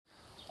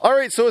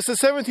Alright, so it's the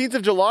 17th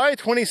of July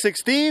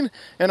 2016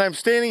 and I'm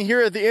standing here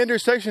at the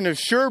intersection of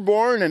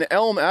Sherbourne and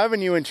Elm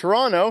Avenue in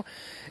Toronto,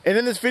 and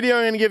in this video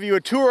I'm going to give you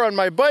a tour on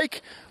my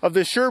bike of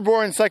the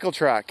Sherbourne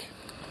Cycletrack.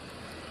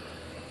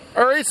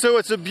 Alright, so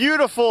it's a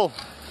beautiful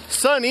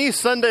sunny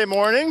Sunday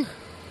morning,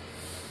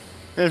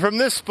 and from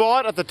this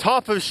spot at the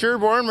top of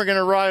Sherbourne we're going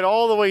to ride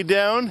all the way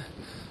down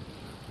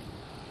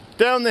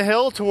the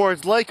hill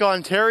towards Lake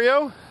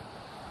Ontario.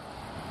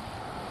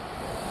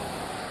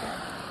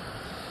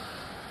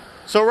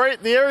 So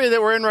the area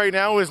that we're in right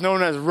now is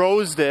known as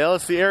Rosedale.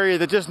 It's the area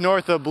that just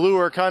north of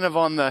Bloor, kind of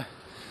on the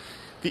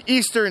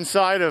eastern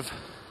side of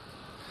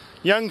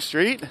Yonge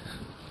Street.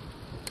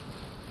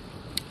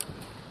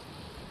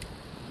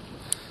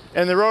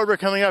 And the road we're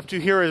coming up to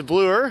here is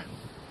Bloor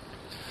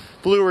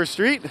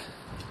Street.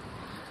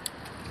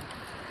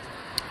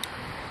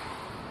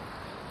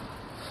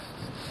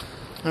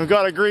 I've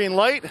got a green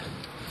light.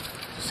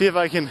 See if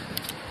I can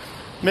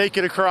make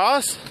it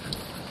across.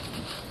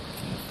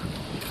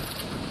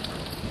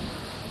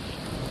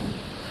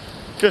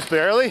 Just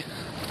barely.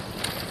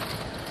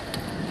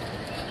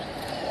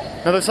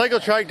 Now the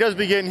Cycletrack does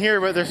begin here,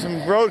 but there's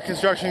some road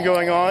construction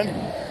going on.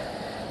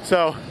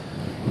 So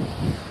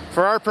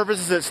for our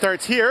purposes it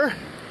starts here.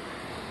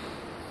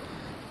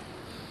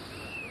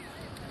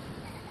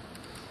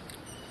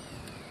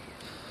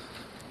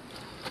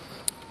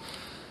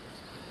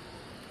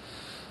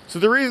 So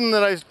the reason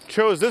that I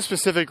chose this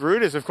specific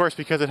route is of course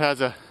because it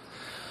has a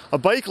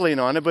bike lane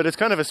on it, but it's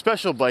kind of a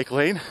special bike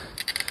lane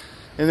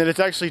in that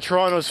it's actually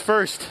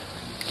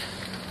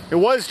It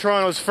was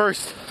Toronto's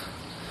first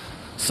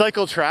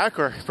cycle track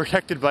or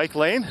protected bike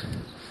lane.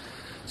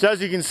 So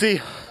as you can see,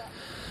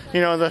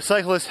 you know, the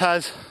cyclists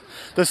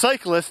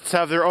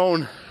have their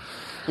own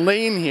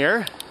lane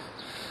here,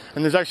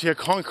 and there's actually a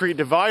concrete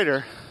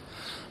divider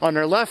on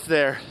their left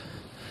there,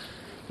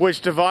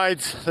 which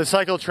divides the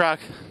cycle track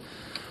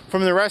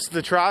from the rest of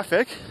the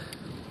traffic.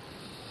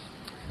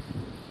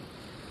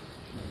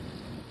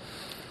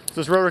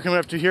 This road we're coming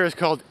up to here is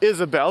called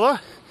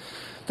Isabella.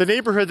 The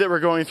neighborhood that we're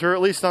going through,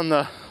 at least on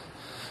the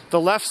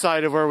left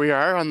side of where we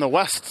are, on the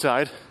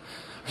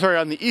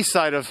on the east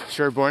side of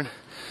Sherbourne,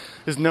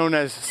 is known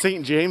as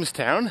St.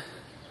 Jamestown.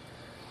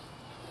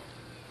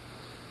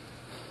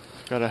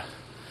 Got a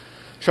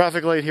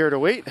traffic light here to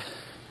wait.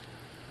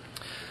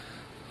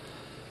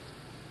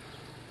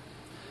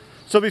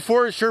 So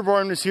before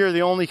Sherbourne was here,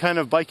 the only kind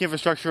of bike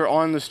infrastructure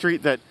on the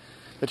street that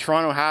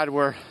Toronto had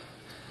were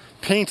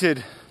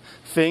painted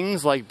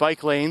things like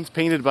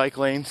painted bike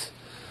lanes,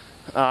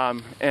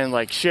 and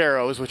like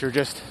sharrows, which are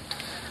just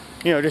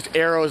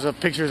arrows of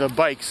pictures of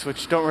bikes,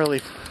 which don't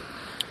really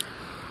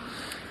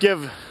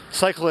give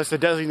cyclists a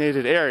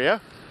designated area.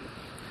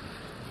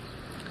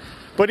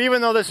 But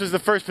even though this was the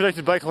first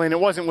protected bike lane, it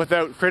wasn't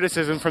without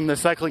criticism from the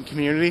cycling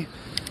community.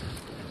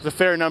 There's a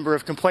fair number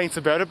of complaints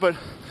about it, but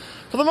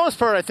for the most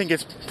part I think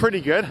it's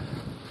pretty good.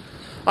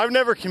 I've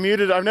never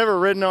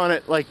ridden on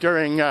it like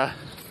during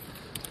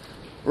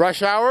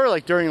rush hour,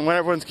 like during when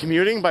everyone's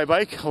commuting by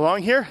bike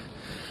along here,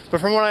 but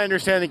from what I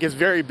understand it gets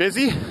very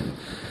busy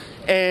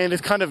and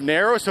it's kind of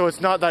narrow, so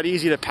it's not that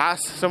easy to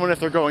pass someone if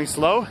they're going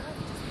slow.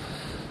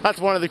 That's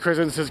one of the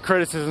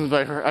criticisms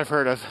I've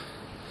heard of.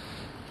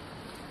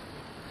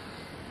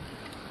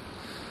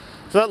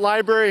 So that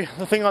library,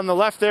 the thing on the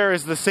left there,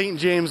 is the St.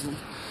 Jamestown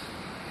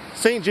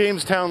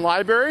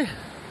Library.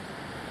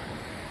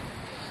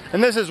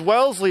 And this is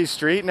Wellesley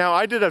Street. Now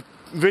I did a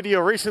video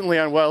recently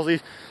on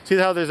Wellesley. See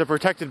how there's a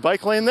protected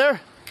bike lane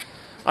there?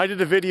 I did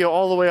a video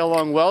all the way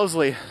along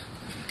Wellesley,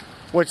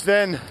 which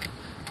then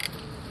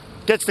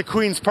gets to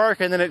Queen's Park,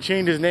 and then it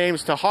changes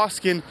names to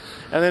Hoskin,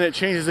 and then it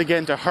changes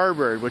again to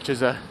Harvard, which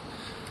is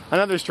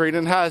another street,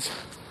 and has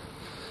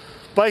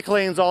bike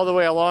lanes all the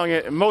way along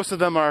it. And most of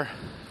them are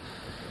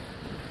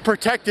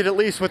protected, at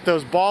least with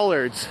those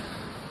bollards.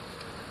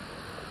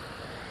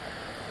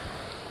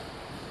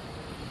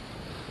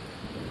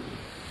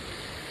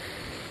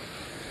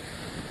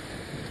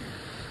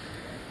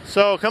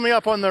 So coming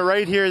up on the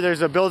right here,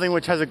 there's a building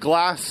which has a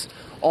glass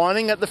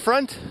awning at the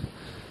front,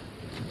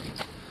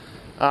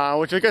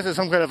 which I guess is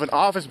some kind of an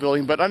office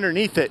building, but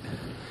underneath it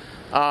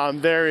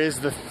there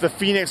is the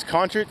Phoenix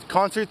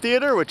Concert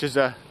Theater, which is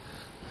a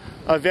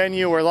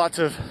venue where lots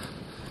of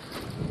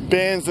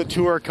bands that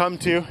tour come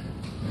to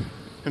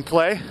and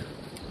play.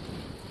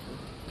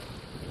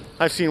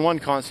 I've seen one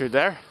concert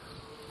there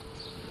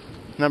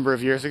a number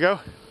of years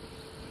ago.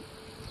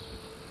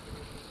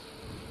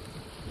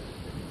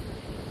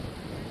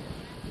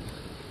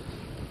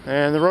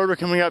 And the road we're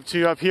coming up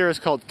here is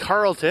called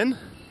Carlton.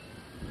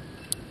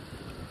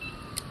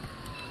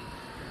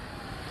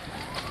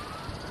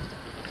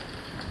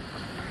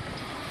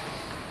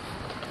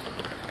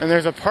 And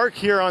there's a park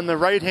here on the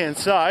right hand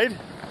side.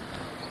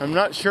 I'm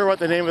not sure what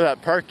the name of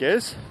that park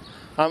is.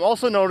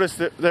 Also noticed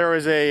that there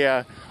is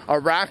a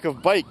rack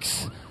of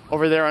bikes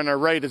over there on our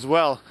right as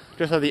well,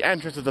 just at the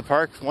entrance of the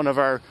park, one of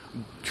our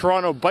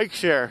Toronto bike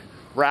share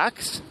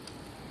racks.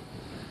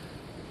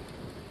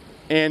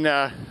 In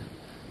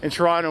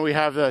Toronto we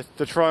have the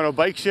Toronto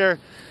bike share,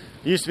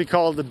 It used to be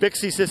called the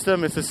Bixie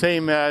system. It's the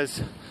same as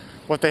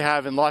what they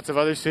have in lots of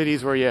other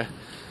cities, where you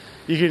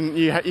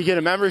get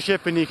a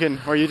membership and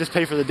or you just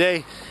pay for the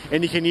day,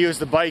 and you can use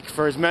the bike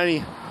for as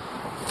many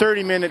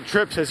 30-minute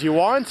trips as you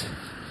want.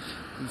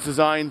 It's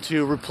designed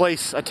to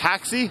replace a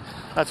taxi.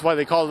 That's why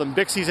they called them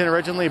Bixies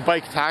originally,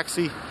 bike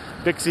taxi,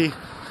 Bixie.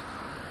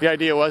 The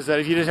idea was that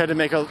if you just had to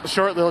make a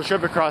short little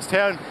trip across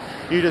town,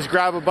 you just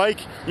grab a bike,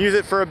 use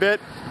it for a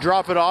bit,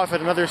 drop it off at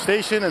another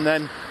station, and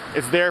then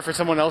it's there for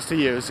someone else to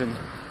use. And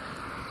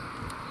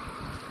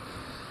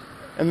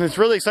it's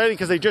really exciting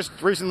because they just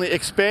recently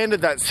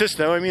expanded that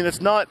system. I mean, it's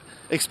not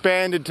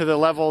expanded to the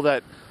level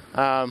that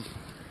a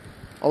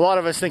lot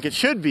of us think it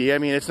should be. I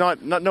mean, it's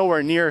not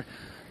nowhere near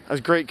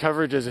as great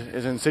coverage as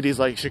in cities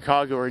like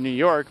Chicago or New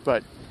York,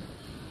 but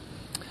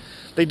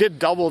they did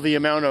double the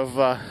amount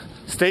of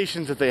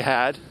stations that they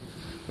had,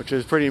 which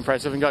is pretty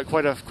impressive, and got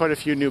quite a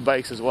few new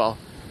bikes as well.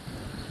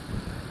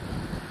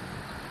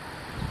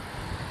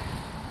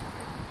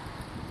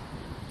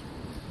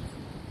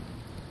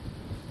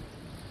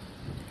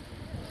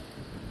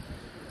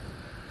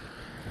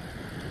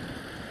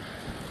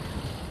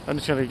 I'm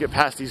just going to get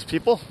past these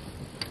people.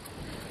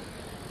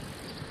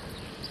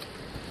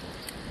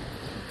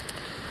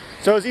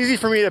 So it's easy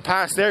for me to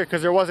pass there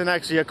because there wasn't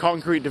actually a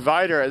concrete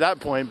divider at that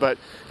point, but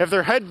if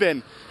there had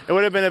been, it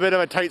would have been a bit of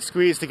a tight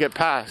squeeze to get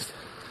past.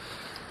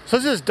 So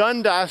this is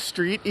Dundas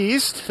Street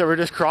East that we're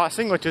just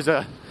crossing, which is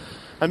a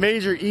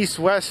major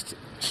east-west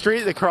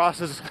street that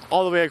crosses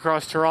all the way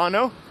across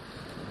Toronto.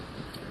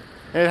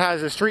 It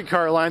has a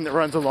streetcar line that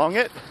runs along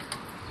it.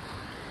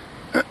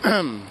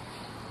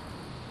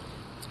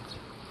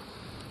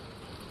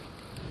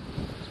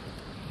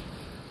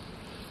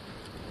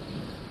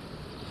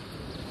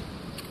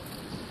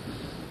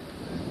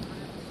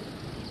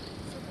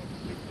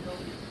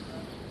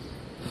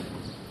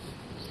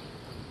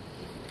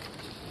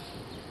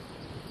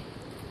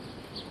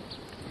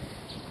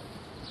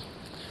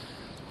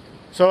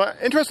 So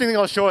interesting thing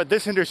I'll show at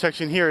this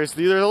intersection here is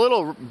there's a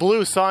little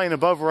blue sign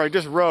above where I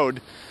just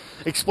rode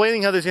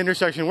explaining how this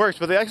intersection works,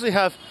 but they actually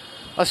have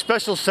a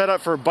special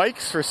setup for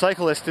bikes, for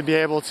cyclists to be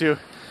able to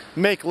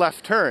make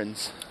left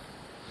turns.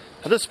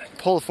 I'll just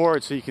pull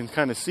forward so you can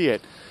kind of see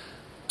it.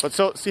 But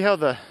so see how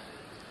the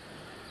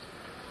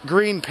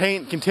green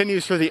paint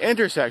continues through the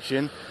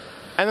intersection,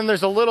 and then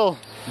there's a little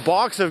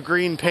box of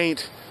green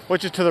paint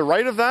which is to the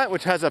right of that,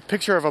 which has a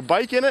picture of a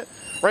bike in it,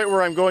 right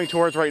where I'm going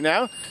towards right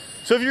now.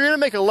 So if you're going to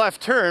make a left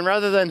turn,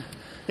 rather than,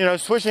 you know,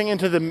 swishing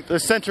into the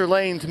center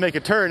lane to make a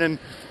turn and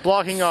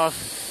blocking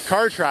off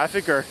car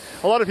traffic, or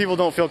a lot of people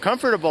don't feel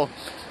comfortable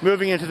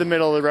moving into the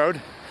middle of the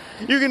road,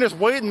 you can just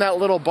wait in that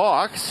little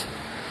box,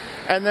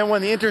 and then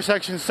when the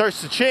intersection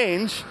starts to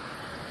change,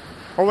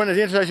 or when the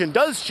intersection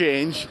does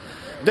change,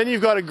 then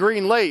you've got a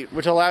green light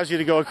which allows you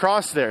to go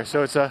across there.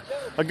 So it's a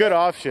good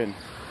option.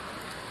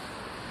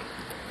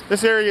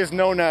 This area is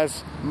known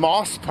as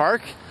Moss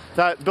Park.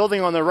 That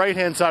building on the right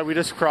hand side we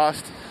just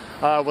crossed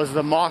was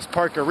the Moss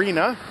Park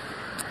Arena.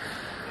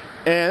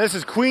 And this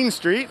is Queen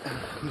Street.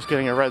 I'm just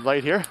getting a red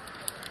light here.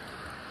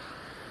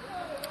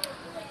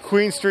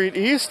 Queen Street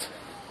East.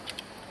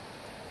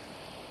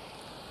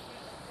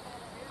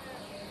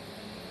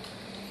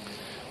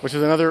 Which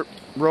is another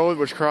road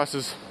which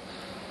crosses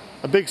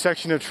a big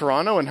section of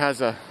Toronto and has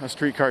a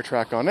streetcar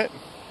track on it.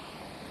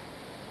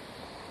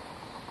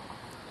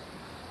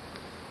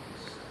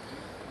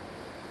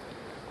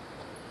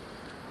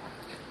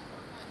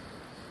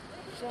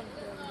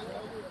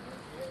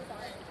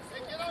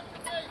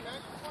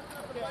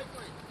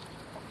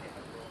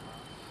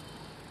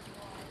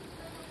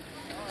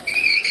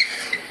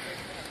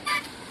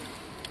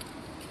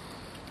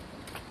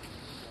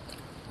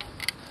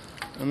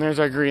 And there's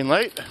our green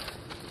light.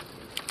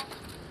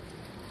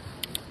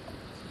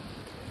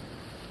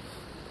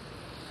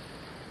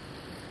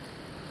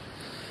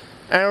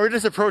 And we're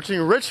just approaching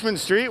Richmond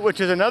Street,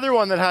 which is another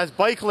one that has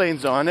bike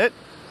lanes on it.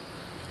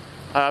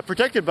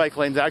 Protected bike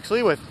lanes,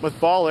 actually, with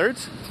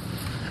bollards.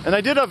 And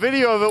I did a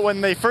video of it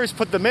when they first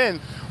put them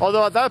in,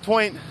 although at that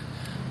point,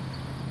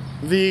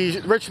 the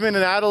Richmond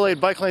and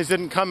Adelaide bike lanes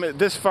didn't come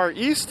this far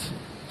east.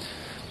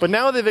 But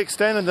now they've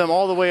extended them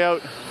all the way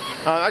out,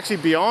 actually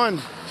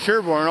beyond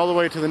Sherbourne, all the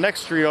way to the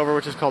next street over,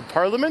 which is called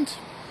Parliament.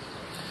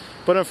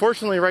 But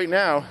unfortunately right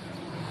now,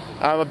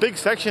 a big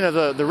section of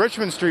the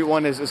Richmond Street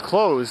one is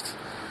closed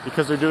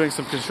because they're doing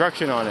some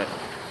construction on it.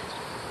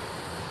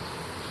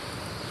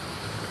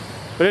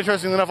 But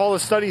interestingly enough, all the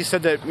studies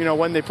said that, you know,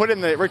 when they put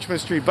in the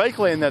Richmond Street bike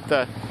lane,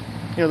 that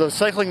those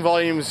cycling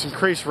volumes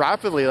increase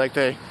rapidly, like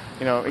they,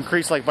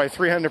 increase like by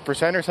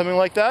 300% or something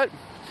like that.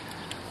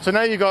 So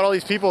now you've got all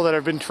these people that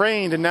have been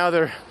trained and now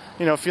they're,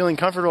 feeling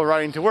comfortable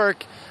riding to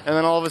work, and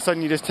then all of a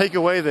sudden you just take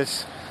away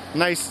this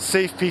nice,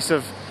 safe piece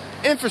of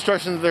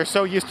infrastructure that they're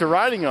so used to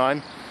riding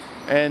on,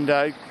 and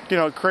it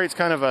creates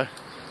kind of a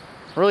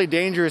really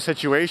dangerous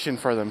situation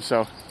for them.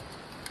 So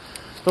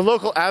the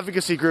local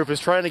advocacy group is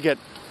trying to get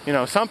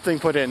something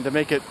put in to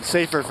make it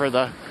safer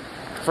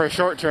for a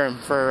short term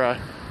for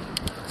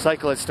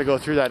cyclists to go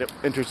through that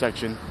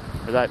intersection,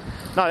 or that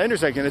not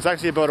intersection. It's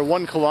actually about a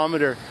 1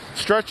 kilometer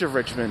stretch of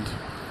Richmond.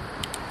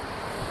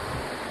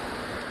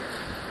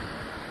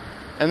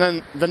 And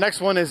then the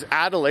next one is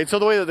Adelaide. So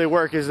the way that they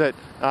work is that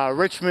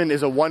Richmond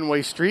is a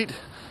one-way street,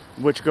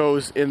 which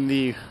goes in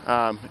the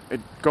it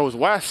goes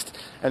west,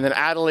 and then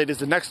Adelaide is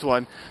the next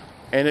one,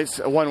 and it's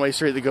a one-way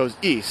street that goes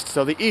east.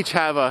 So they each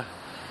have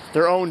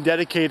their own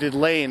dedicated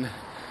lane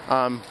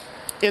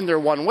in their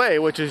one way,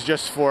 which is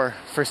just for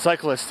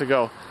cyclists to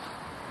go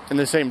in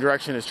the same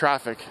direction as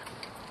traffic.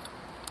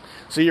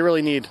 So you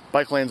really need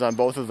bike lanes on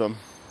both of them.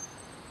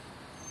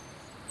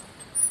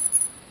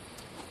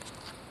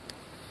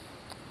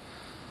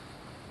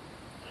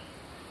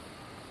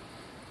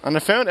 And I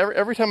found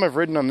every time I've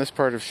ridden on this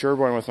part of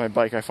Sherbourne with my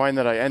bike, I find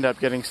that I end up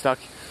getting stuck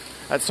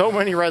at so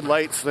many red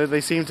lights that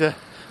they seem to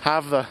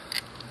have the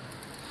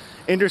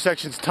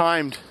intersections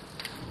timed.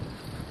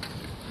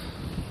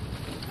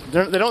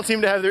 They don't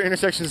seem to have their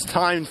intersections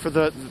timed for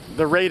the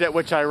rate at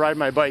which I ride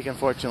my bike,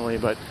 unfortunately.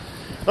 But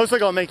looks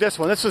like I'll make this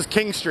one. This was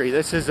King Street.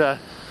 This is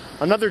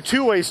another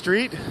two-way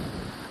street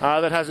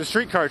that has a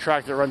streetcar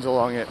track that runs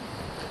along it.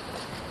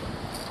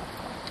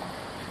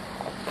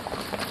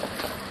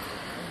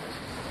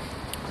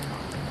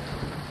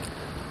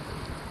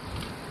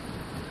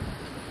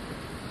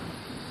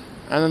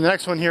 And then the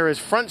next one here is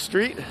Front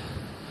Street,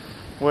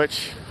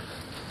 which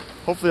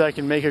hopefully I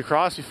can make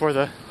across before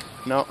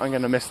no, I'm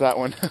gonna miss that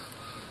one.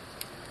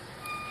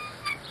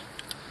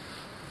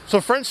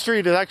 So Front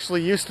Street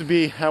actually used to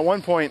be, at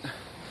one point,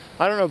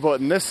 I don't know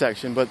about in this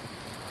section, but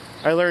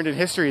I learned in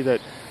history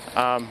that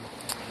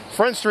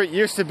Front Street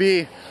used to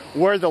be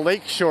where the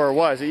lake shore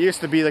was. It used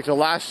to be like the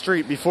last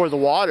street before the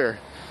water.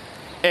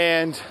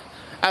 And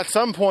at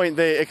some point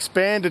they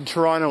expanded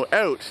Toronto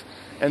out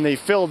and they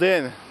filled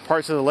in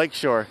parts of the lake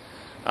shore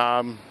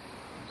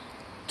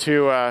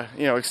to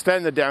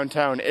extend the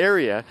downtown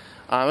area.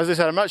 As I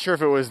said, I'm not sure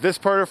if it was this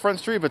part of Front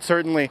Street, but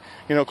certainly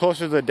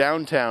closer to the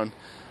downtown.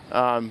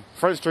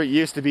 Front Street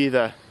used to be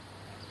the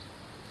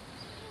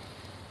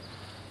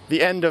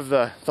end of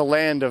the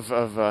land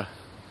of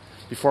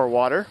before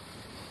water.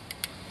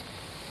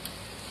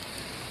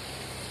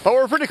 But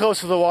we're pretty close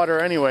to the water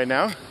anyway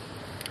now.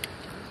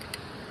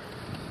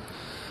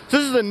 So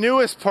this is the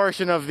newest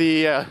portion of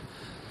the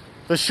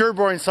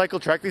Sherbourne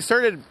Cycletrack. They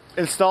started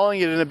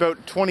installing it in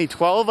about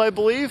 2012, I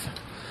believe,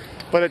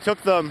 but it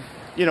took them,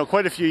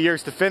 quite a few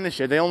years to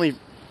finish it. They only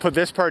put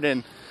this part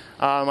in,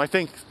 I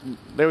think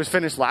it was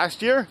finished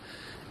last year,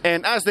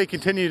 and as they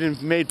continued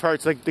and made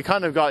parts, they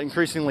kind of got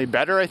increasingly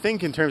better, I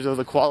think, in terms of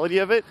the quality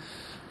of it,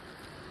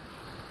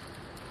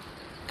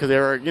 because they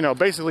were,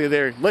 basically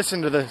they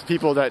listened to the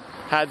people that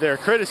had their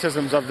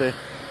criticisms of the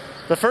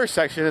first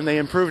section, and they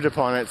improved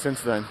upon it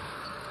since then.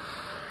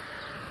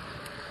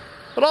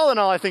 But all in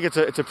all, I think it's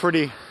a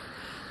pretty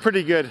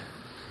good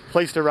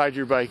place to ride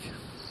your bike.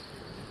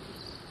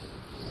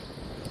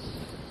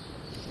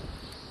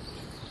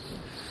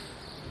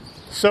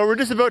 So we're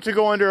just about to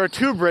go under our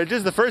two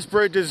bridges. The first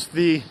bridge is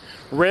the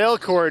rail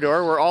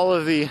corridor where all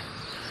of the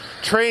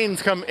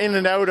trains come in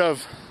and out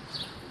of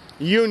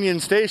Union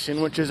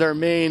Station, which is our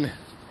main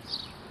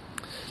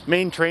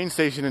train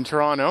station in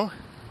Toronto.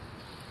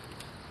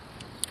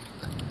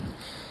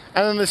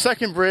 And then the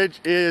second bridge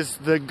is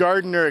the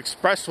Gardiner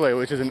Expressway,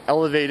 which is an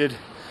elevated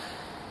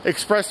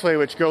expressway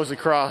which goes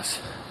across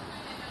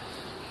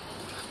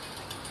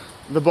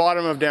the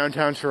bottom of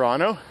downtown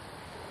Toronto.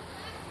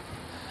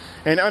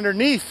 And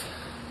underneath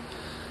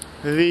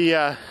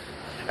the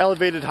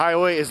elevated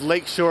highway is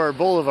Lakeshore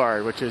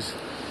Boulevard, which is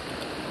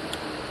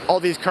all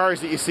these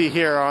cars that you see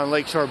here are on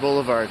Lakeshore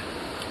Boulevard.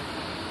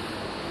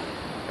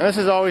 And this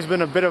has always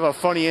been a bit of a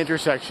funny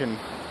intersection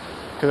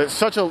because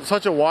it's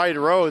such a wide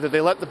road that they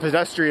let the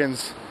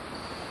pedestrians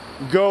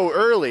go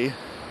early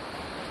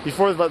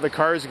before they let the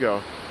cars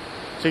go.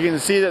 So you can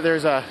see that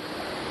there's a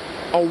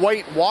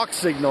white walk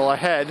signal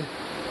ahead,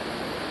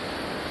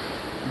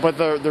 but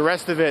the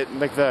rest of it,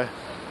 like the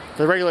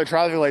regular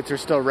traffic lights, are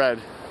still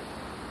red.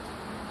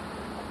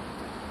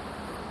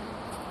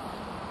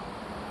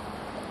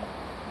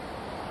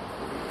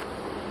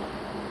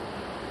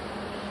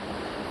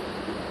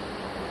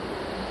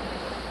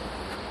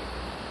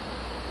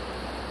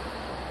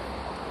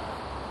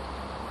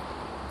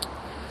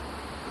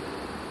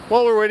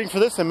 While we're waiting for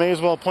this, I may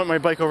as well point my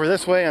bike over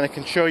this way and I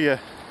can show you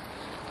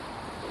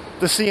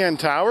the CN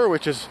Tower,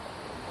 which is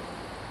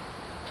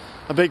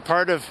a big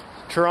part of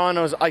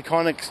Toronto's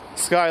iconic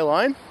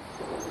skyline.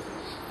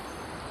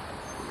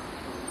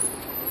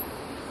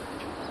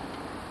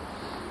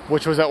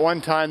 Which was at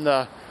one time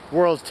the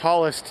world's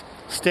tallest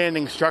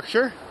standing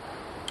structure,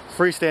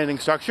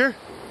 freestanding structure.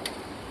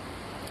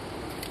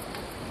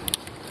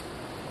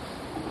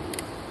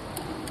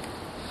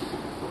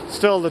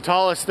 Still the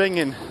tallest thing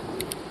in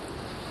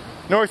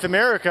North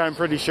America, I'm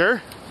pretty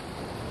sure.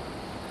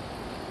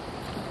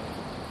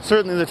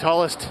 Certainly the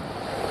tallest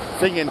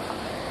thing in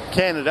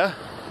Canada.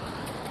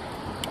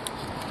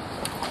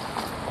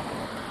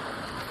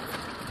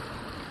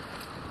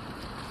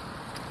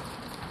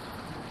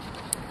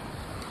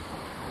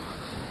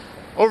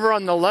 Over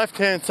on the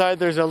left-hand side,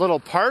 there's a little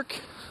park.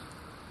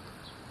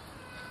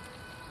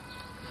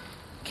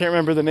 Can't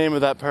remember the name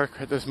of that park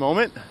at this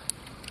moment.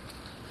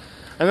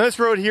 And this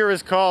road here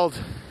is called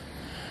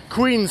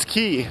Queen's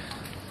Quay,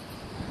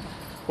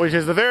 which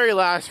is the very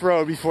last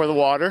road before the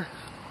water.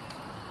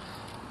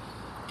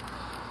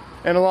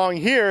 And along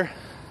here,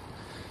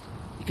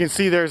 you can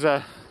see there's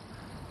a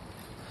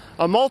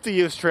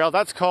multi-use trail.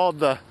 That's called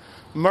the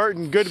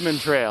Martin Goodman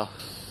Trail.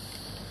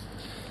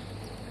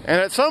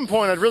 And at some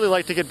point, I'd really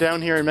like to get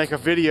down here and make a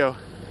video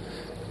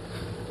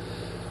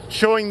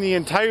showing the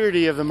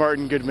entirety of the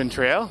Martin Goodman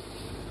Trail.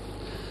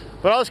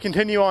 But I'll just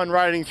continue on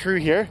riding through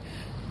here.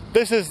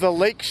 This is the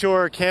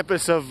Lakeshore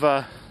campus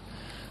of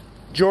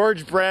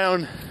George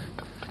Brown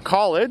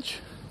College,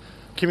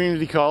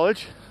 Community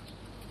College.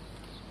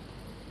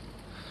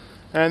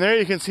 And there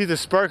you can see the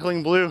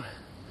sparkling blue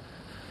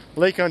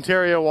Lake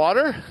Ontario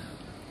water.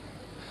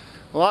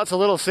 Lots of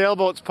little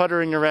sailboats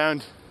puttering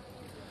around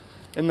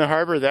in the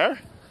harbor there.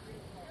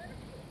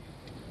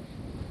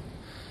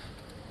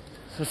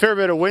 It's a fair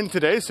bit of wind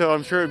today, so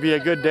I'm sure it'd be a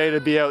good day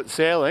to be out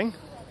sailing.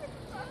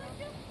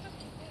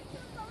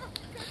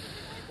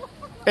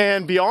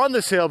 And beyond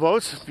the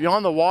sailboats,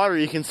 beyond the water,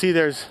 you can see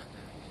there's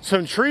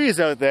some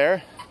trees out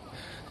there,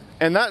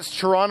 and that's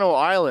Toronto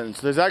Island.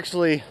 There's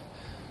actually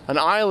an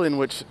island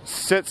which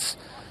sits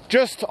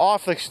just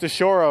off the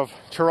shore of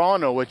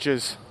Toronto, which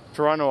is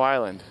Toronto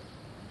Island.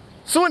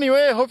 So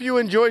anyway, I hope you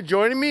enjoyed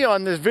joining me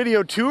on this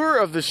video tour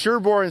of the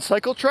Sherbourne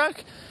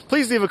Cycletrack.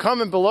 Please leave a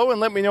comment below and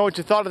let me know what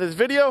you thought of this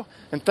video,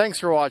 and thanks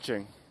for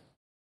watching.